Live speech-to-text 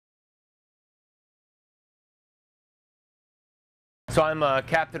So I'm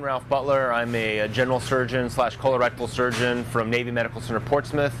Captain Ralph Butler. I'm a general surgeon slash colorectal surgeon from Navy Medical Center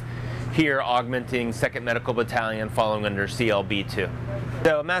Portsmouth, here augmenting 2nd Medical Battalion following under CLB-2.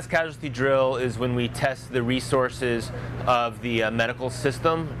 So a mass casualty drill is when we test the resources of the medical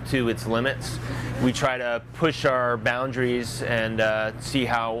system to its limits. We try to push our boundaries and see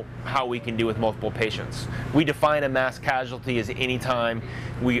how we can do with multiple patients. We define a mass casualty as any time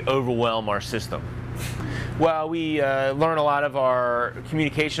we overwhelm our system. Well, we learn a lot of our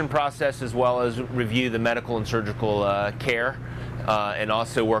communication process as well as review the medical and surgical care and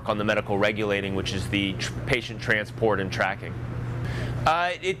also work on the medical regulating, which is the patient transport and tracking.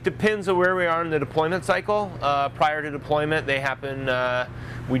 It depends on where we are in the deployment cycle. Prior to deployment, they happen,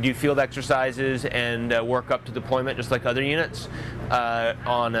 we do field exercises and work up to deployment just like other units.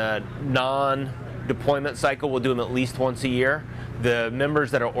 On a non-deployment cycle, we'll do them at least once a year. The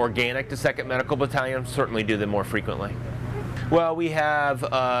members that are organic to 2nd Medical Battalion certainly do them more frequently. Well, we have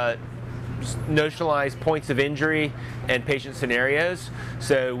notionalized points of injury and patient scenarios.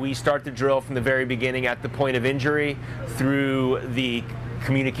 So we start the drill from the very beginning at the point of injury through the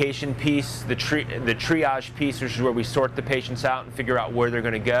communication piece, the triage piece, which is where we sort the patients out and figure out where they're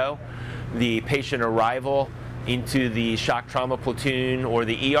going to go, the patient arrival into the shock trauma platoon or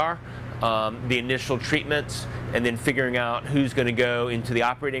the ER, the initial treatments, and then figuring out who's going to go into the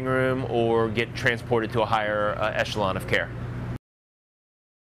operating room or get transported to a higher echelon of care.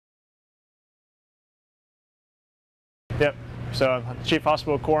 Yep, so I'm Chief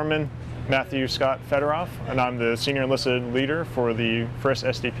Hospital Corpsman Matthew Scott Federoff, and I'm the Senior Enlisted Leader for the 1st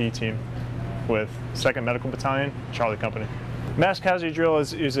SDP team with 2nd Medical Battalion, Charlie Company. Mass casualty drill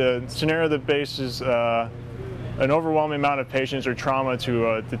is a scenario that bases an overwhelming amount of patients or trauma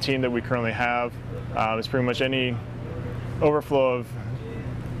to the team that we currently have. It's pretty much any overflow of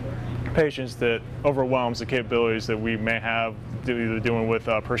patients that overwhelms the capabilities that we may have, either doing with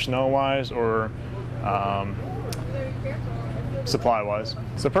personnel-wise or supply-wise.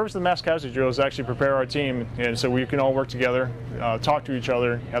 So the purpose of the mass casualty drill is to actually prepare our team, and so we can all work together, talk to each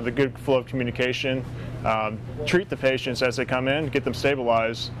other, have the good flow of communication, treat the patients as they come in, get them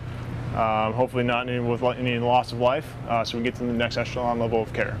stabilized, hopefully not with any loss of life, so we get to the next echelon level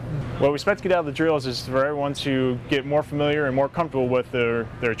of care. What we expect to get out of the drills is for everyone to get more familiar and more comfortable with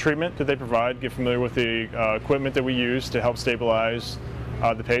their treatment that they provide, get familiar with the equipment that we use to help stabilize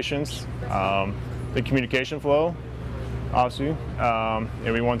the patients, the communication flow, obviously,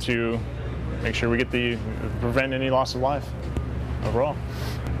 and we want to make sure we prevent any loss of life overall.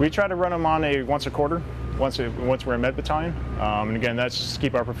 We try to run them on once a quarter, once we're a med battalion, and again, that's just to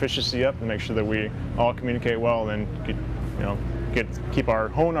keep our proficiency up and make sure that we all communicate well and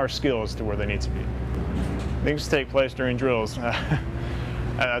hone our skills to where they need to be. Things take place during drills.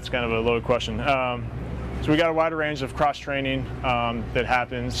 That's kind of a loaded question. So we got a wider range of cross-training that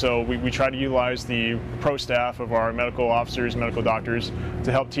happens, so we try to utilize the pro staff of our medical officers, medical doctors,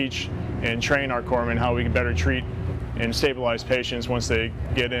 to help teach and train our corpsmen how we can better treat and stabilize patients once they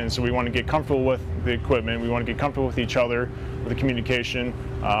get in. So we want to get comfortable with the equipment, we want to get comfortable with each other, with the communication.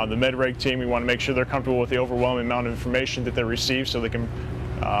 The med-reg team, we want to make sure they're comfortable with the overwhelming amount of information that they receive so they can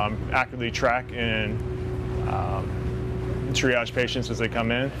accurately track and triage patients as they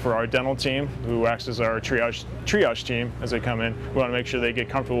come in. For our dental team, who acts as our triage team as they come in, we want to make sure they get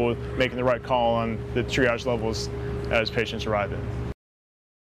comfortable with making the right call on the triage levels as patients arrive in.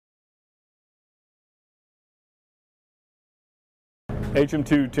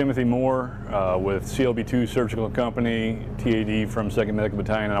 HM2 Timothy Moore with CLB-2 Surgical Company, TAD from 2nd Medical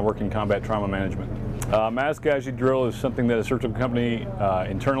Battalion, and I work in combat trauma management. Mass casualty drill is something that a surgical company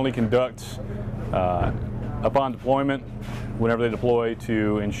internally conducts upon deployment, whenever they deploy,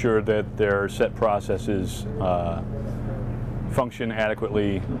 to ensure that their set processes function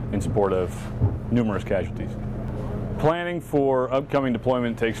adequately in support of numerous casualties. Planning for upcoming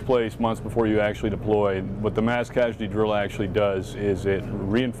deployment takes place months before you actually deploy. What the mass casualty drill actually does is it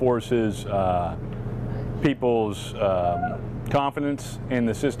reinforces people's confidence in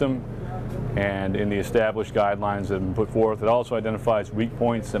the system and in the established guidelines that have been put forth. It also identifies weak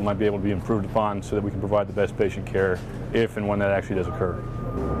points that might be able to be improved upon so that we can provide the best patient care if and when that actually does occur.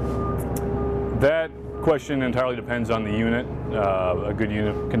 That question entirely depends on the unit. A good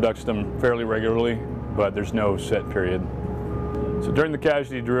unit conducts them fairly regularly, but there's no set period. So during the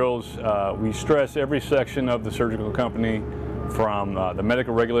casualty drills, we stress every section of the surgical company, from the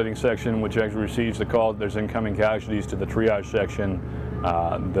medical regulating section, which actually receives the call that there's incoming casualties, to the triage section,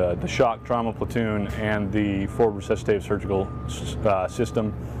 the shock trauma platoon, and the forward resuscitative surgical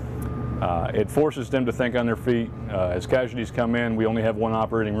system. It forces them to think on their feet. As casualties come in, we only have one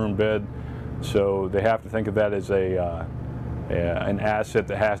operating room bed, so they have to think of that as a an asset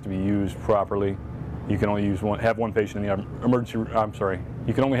that has to be used properly. You can only have one patient in the emergency. I'm sorry.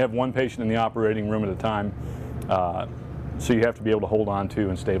 You can only have one patient in the operating room at a time. So you have to be able to hold on to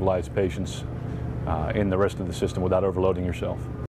and stabilize patients in the rest of the system without overloading yourself.